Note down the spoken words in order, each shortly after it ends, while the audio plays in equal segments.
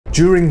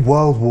During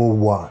World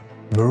War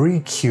I, Marie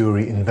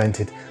Curie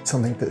invented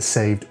something that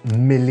saved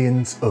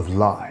millions of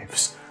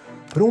lives,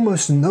 but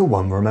almost no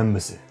one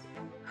remembers it.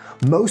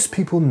 Most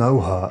people know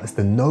her as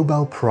the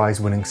Nobel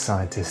Prize-winning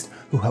scientist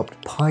who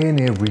helped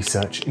pioneer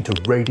research into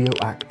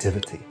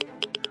radioactivity.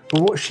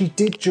 But what she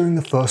did during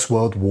the First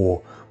World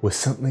War was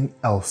something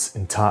else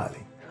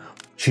entirely.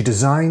 She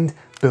designed,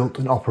 built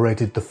and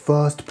operated the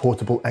first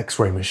portable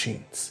X-ray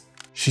machines.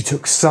 She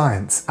took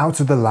science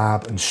out of the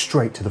lab and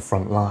straight to the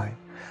front line,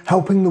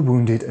 helping the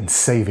wounded and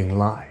saving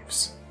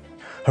lives.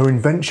 Her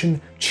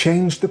invention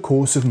changed the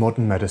course of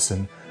modern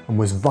medicine and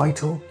was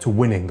vital to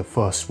winning the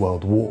First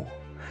World War.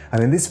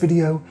 And in this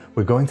video,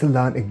 we're going to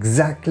learn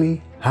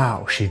exactly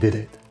how she did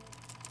it.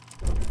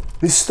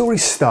 This story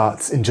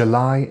starts in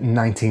July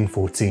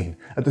 1914,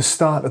 at the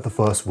start of the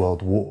First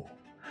World War.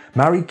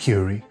 Marie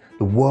Curie,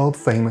 the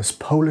world-famous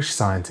Polish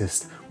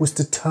scientist, was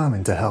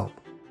determined to help.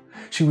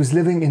 She was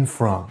living in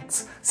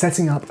France,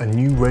 setting up a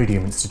new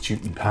radium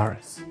institute in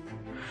Paris.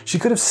 She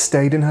could have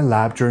stayed in her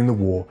lab during the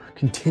war,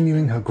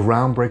 continuing her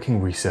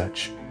groundbreaking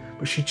research,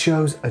 but she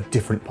chose a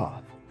different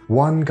path,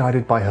 one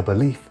guided by her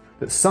belief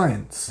that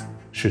science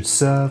should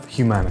serve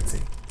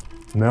humanity.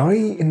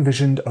 Marie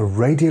envisioned a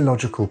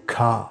radiological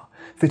car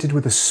fitted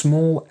with a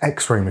small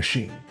X-ray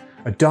machine,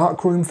 a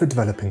darkroom for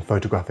developing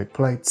photographic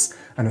plates,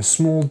 and a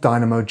small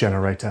dynamo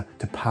generator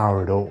to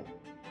power it all.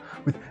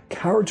 With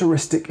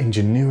characteristic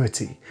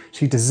ingenuity,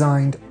 she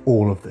designed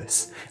all of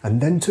this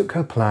and then took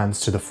her plans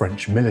to the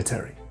French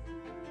military.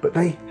 But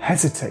they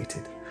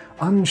hesitated.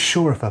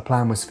 Unsure if her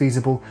plan was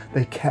feasible,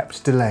 they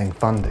kept delaying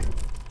funding.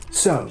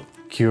 So,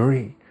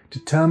 Curie,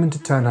 determined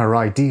to turn her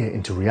idea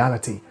into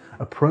reality,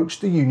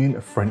 approached the Union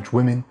of French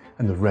Women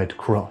and the Red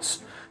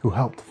Cross, who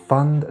helped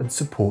fund and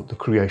support the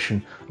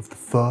creation of the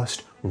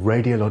first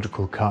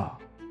radiological car.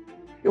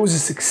 It was a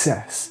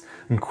success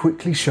and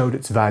quickly showed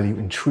its value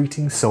in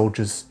treating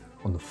soldiers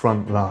on the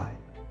front line.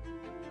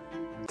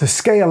 To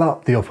scale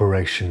up the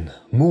operation,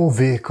 more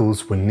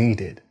vehicles were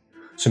needed,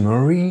 so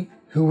Marie,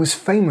 who was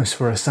famous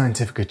for her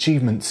scientific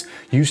achievements,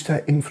 used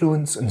her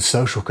influence and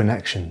social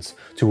connections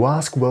to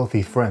ask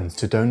wealthy friends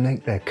to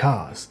donate their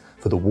cars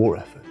for the war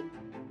effort.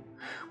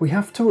 We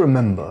have to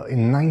remember,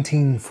 in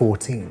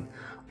 1914,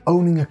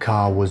 owning a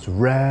car was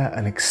rare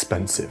and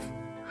expensive.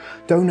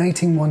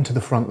 Donating one to the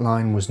front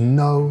line was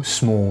no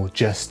small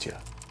gesture.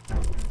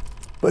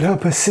 But her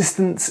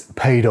persistence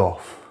paid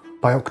off.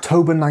 By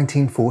October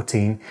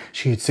 1914,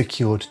 she had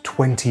secured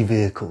 20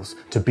 vehicles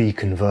to be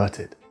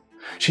converted.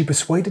 She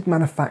persuaded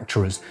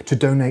manufacturers to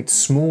donate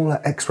smaller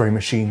X-ray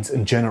machines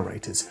and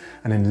generators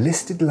and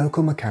enlisted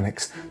local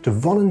mechanics to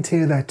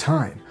volunteer their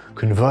time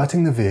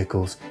converting the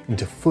vehicles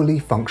into fully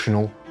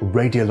functional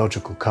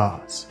radiological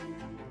cars.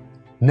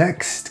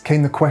 Next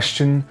came the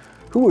question,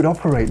 who would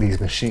operate these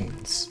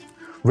machines?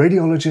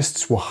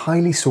 Radiologists were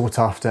highly sought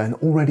after and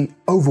already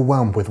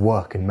overwhelmed with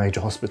work in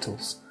major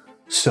hospitals.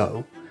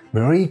 So,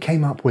 Marie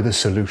came up with a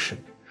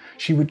solution.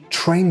 She would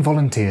train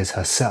volunteers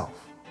herself.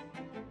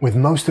 With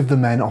most of the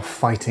men off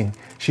fighting,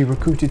 she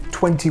recruited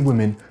 20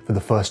 women for the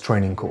first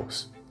training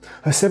course.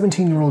 Her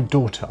 17-year-old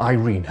daughter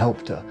Irene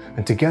helped her,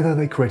 and together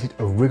they created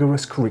a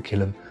rigorous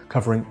curriculum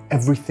covering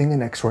everything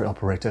an X-ray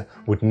operator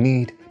would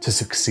need to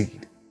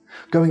succeed,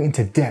 going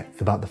into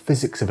depth about the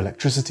physics of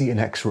electricity and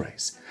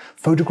X-rays,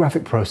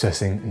 photographic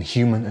processing and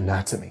human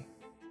anatomy.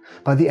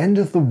 By the end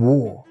of the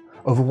war,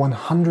 over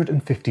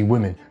 150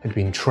 women had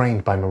been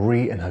trained by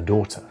Marie and her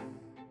daughter.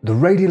 The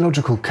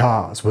radiological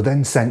cars were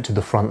then sent to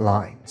the front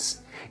lines.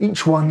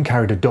 Each one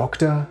carried a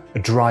doctor, a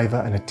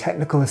driver and a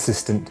technical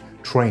assistant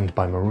trained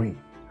by Marie.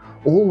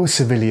 All were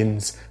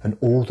civilians and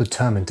all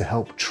determined to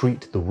help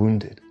treat the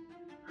wounded.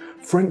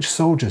 French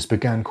soldiers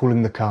began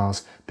calling the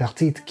cars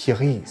Petite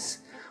Curies,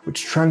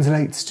 which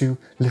translates to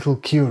little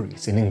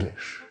Curies in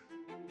English.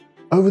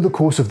 Over the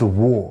course of the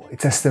war,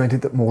 it's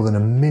estimated that more than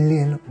 1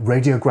 million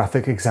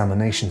radiographic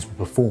examinations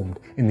were performed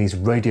in these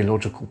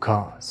radiological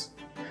cars.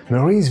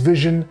 Marie's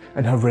vision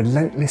and her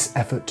relentless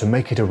effort to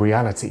make it a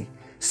reality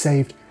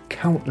saved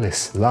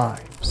countless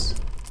lives.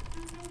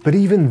 But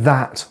even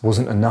that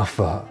wasn't enough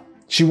for her.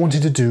 She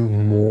wanted to do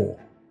more.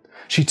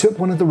 She took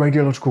one of the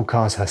radiological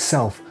cars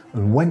herself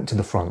and went to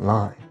the front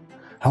line,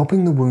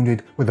 helping the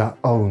wounded with her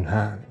own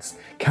hands,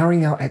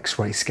 carrying out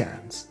X-ray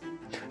scans.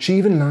 She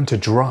even learned to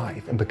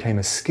drive and became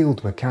a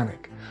skilled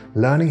mechanic,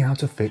 learning how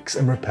to fix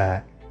and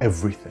repair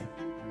everything.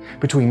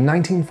 Between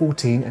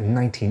 1914 and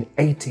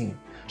 1918,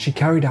 she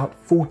carried out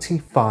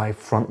 45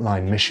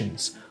 frontline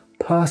missions,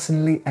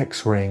 personally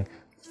X-raying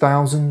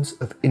thousands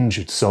of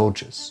injured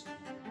soldiers.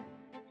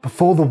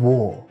 Before the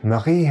war,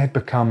 Marie had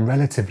become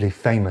relatively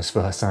famous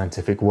for her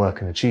scientific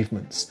work and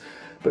achievements,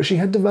 but she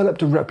had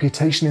developed a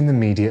reputation in the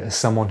media as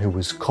someone who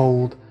was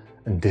cold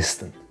and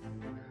distant.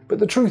 But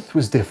the truth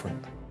was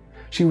different.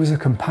 She was a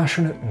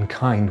compassionate and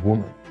kind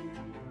woman.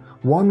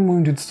 One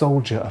wounded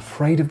soldier,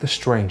 afraid of the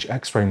strange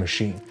X-ray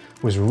machine,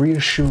 was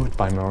reassured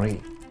by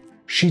Marie.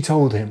 She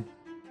told him,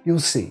 "You'll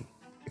see,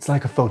 it's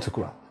like a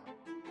photograph."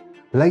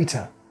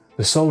 Later,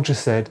 the soldier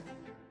said,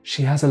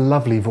 "She has a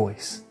lovely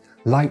voice,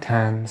 light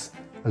hands,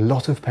 a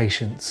lot of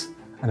patience,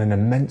 and an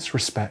immense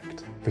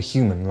respect for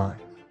human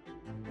life.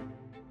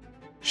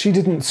 She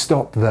didn't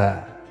stop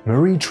there.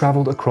 Marie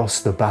travelled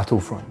across the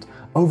battlefront,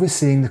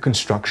 overseeing the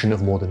construction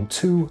of more than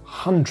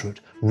 200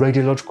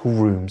 radiological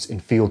rooms in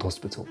field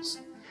hospitals,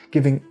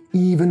 giving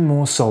even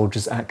more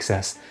soldiers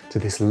access to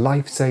this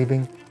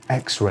life-saving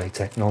X-ray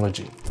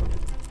technology.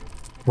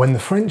 When the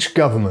French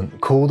government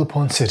called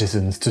upon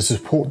citizens to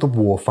support the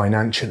war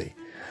financially,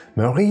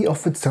 Marie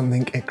offered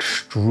something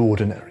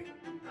extraordinary: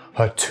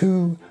 her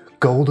 2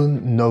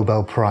 golden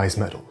Nobel Prize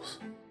medals.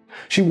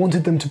 She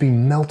wanted them to be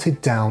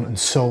melted down and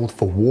sold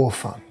for war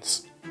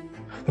funds.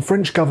 The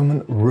French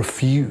government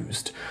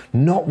refused,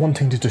 not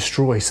wanting to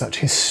destroy such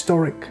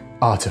historic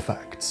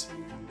artifacts.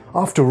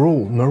 After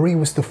all, Marie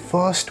was the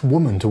first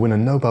woman to win a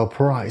Nobel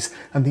Prize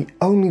and the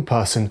only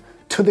person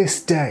to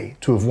this day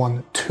to have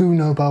won 2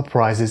 Nobel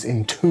Prizes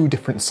in 2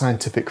 different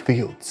scientific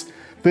fields,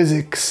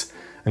 physics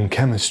and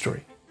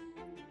chemistry.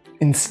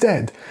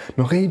 Instead,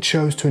 Marie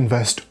chose to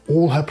invest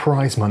all her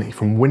prize money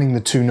from winning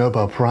the 2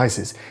 Nobel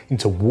Prizes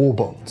into war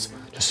bonds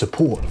to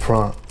support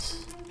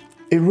France.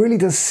 It really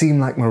does seem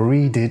like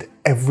Marie did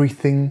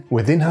everything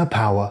within her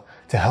power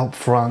to help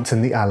France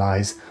and the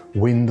Allies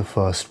win the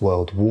First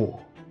World War.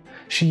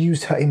 She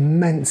used her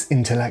immense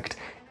intellect,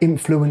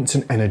 influence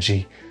and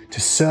energy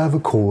to serve a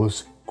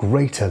cause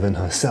greater than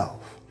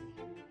herself.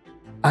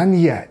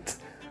 And yet,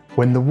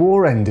 when the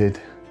war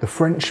ended, the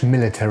French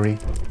military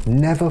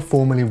never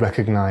formally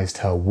recognized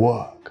her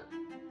work.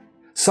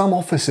 Some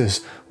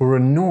officers were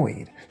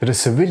annoyed that a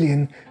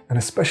civilian, and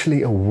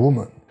especially a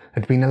woman,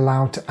 had been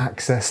allowed to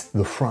access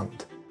the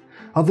front.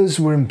 Others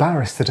were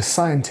embarrassed that a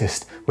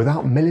scientist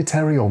without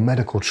military or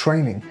medical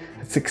training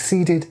had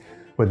succeeded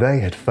where they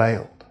had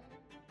failed.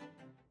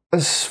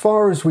 As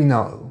far as we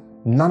know,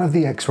 none of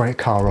the X-ray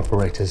car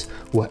operators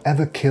were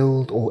ever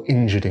killed or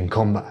injured in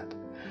combat.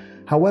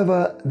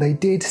 However, they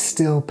did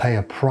still pay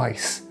a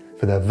price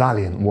for their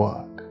valiant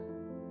work.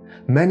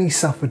 Many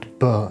suffered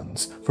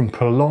burns from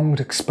prolonged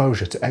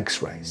exposure to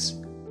X-rays.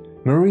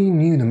 Marie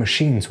knew the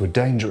machines were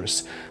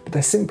dangerous, but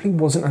there simply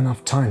wasn't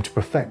enough time to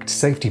perfect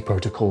safety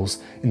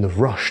protocols in the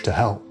rush to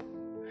help.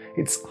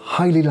 It's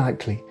highly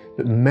likely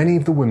that many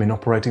of the women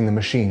operating the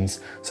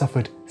machines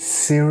suffered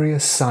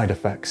serious side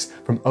effects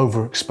from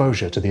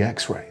overexposure to the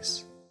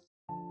X-rays.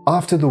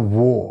 After the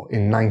war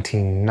in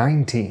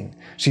 1919,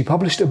 she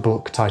published a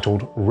book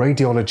titled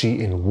Radiology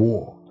in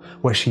War,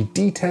 where she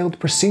detailed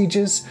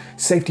procedures,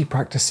 safety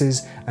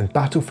practices, and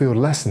battlefield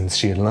lessons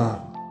she had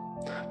learned.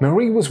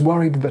 Marie was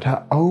worried that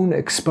her own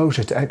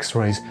exposure to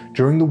X-rays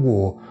during the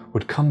war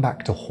would come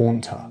back to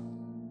haunt her.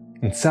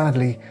 And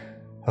sadly,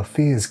 her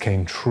fears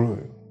came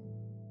true.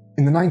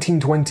 In the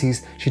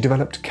 1920s, she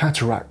developed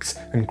cataracts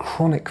and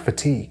chronic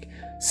fatigue,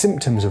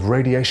 symptoms of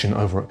radiation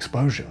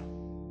overexposure.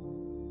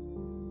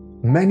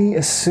 Many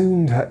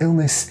assumed her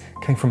illness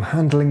came from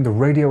handling the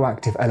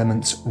radioactive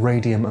elements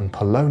radium and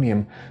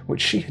polonium,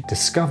 which she had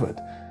discovered.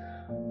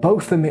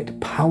 Both emit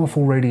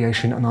powerful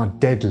radiation and are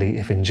deadly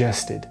if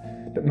ingested,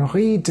 but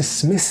Marie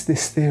dismissed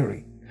this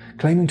theory,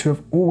 claiming to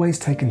have always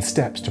taken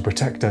steps to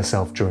protect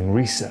herself during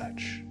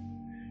research.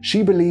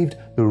 She believed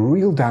the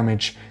real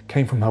damage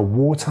came from her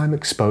wartime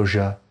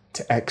exposure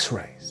to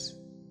X-rays.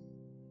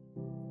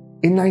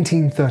 In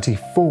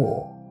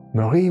 1934,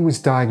 Marie was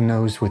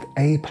diagnosed with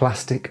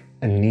aplastic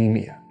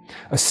anemia,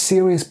 a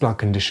serious blood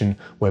condition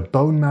where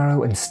bone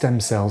marrow and stem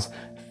cells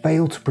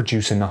fail to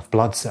produce enough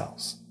blood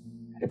cells.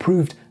 It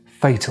proved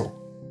fatal,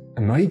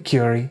 and Marie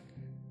Curie,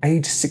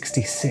 aged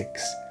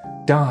 66,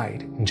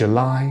 died in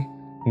July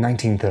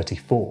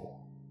 1934.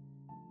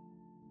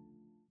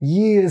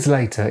 Years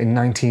later, in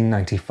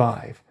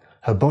 1995,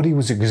 her body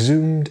was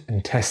exhumed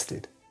and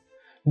tested.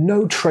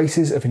 No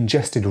traces of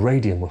ingested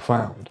radium were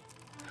found,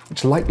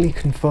 which likely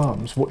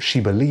confirms what she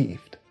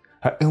believed.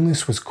 Her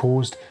illness was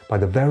caused by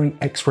the very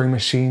X-ray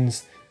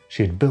machines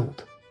she had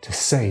built to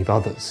save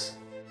others.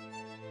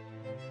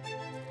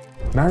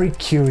 Marie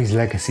Curie's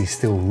legacy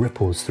still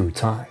ripples through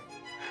time.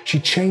 She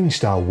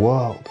changed our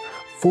world,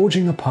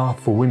 forging a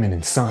path for women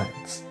in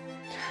science.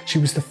 She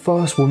was the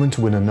first woman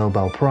to win a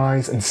Nobel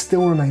Prize and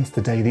still remains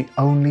today the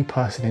only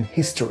person in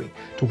history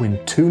to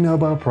win 2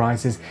 Nobel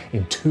Prizes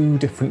in 2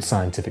 different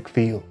scientific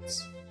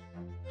fields.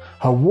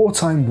 Her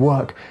wartime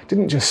work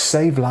didn't just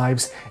save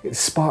lives, it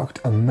sparked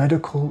a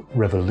medical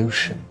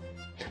revolution.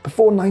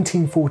 Before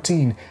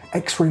 1914,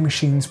 X-ray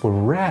machines were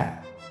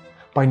rare.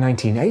 By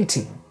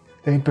 1918,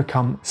 they had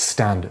become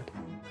standard.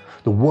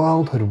 The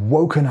world had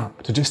woken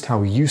up to just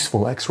how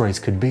useful X-rays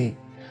could be,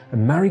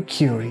 and Marie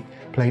Curie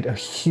played a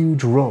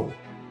huge role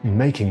in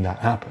making that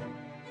happen.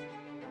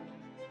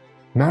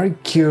 Marie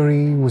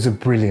Curie was a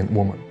brilliant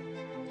woman.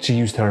 She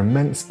used her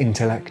immense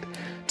intellect,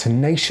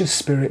 tenacious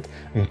spirit,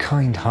 and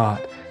kind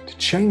heart to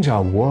change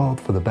our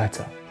world for the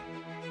better.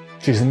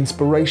 She's an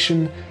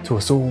inspiration to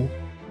us all,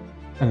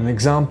 and an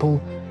example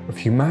of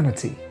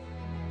humanity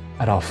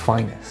at our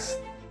finest.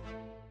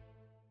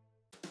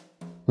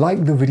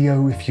 Like the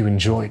video if you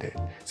enjoyed it,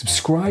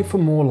 subscribe for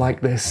more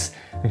like this,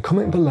 and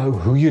comment below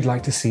who you'd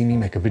like to see me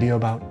make a video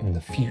about in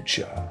the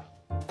future.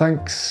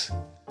 Thanks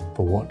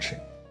for watching.